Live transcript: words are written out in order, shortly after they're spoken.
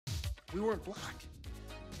We weren't black,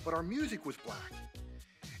 but our music was black.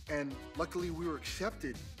 And luckily we were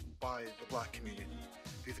accepted by the black community.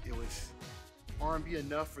 It was R&B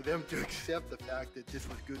enough for them to accept the fact that this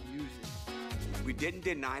was good music. We didn't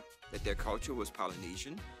deny that their culture was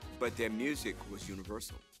Polynesian, but their music was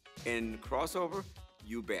universal. And crossover,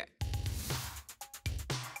 you bet.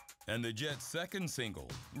 And the Jets' second single,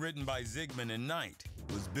 written by Zigman and Knight,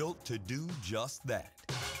 was built to do just that.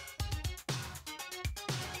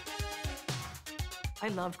 I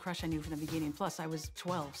loved Crush on You from the beginning. Plus, I was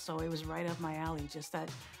 12, so it was right up my alley, just that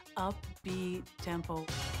upbeat tempo.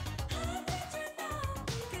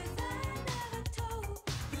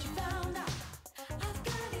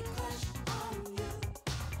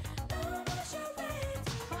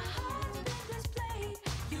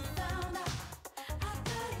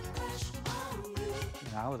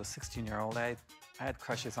 I was a 16-year-old. I had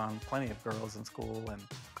crushes on plenty of girls in school, and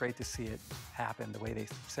great to see it happen the way they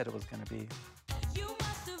said it was going to be. You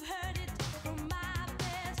must have heard it from my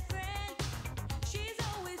best friend. She's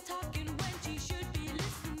always talking when she should be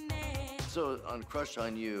listening. So on Crush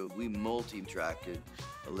on You, we multi-tracked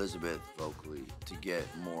Elizabeth vocally to get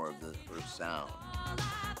more of her sound.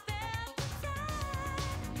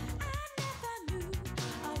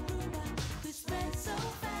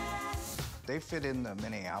 They fit in the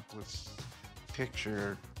Minneapolis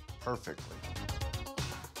picture perfectly.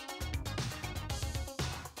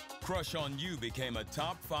 Crush on You became a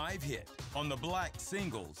top 5 hit on the Black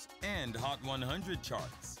Singles and Hot 100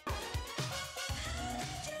 charts.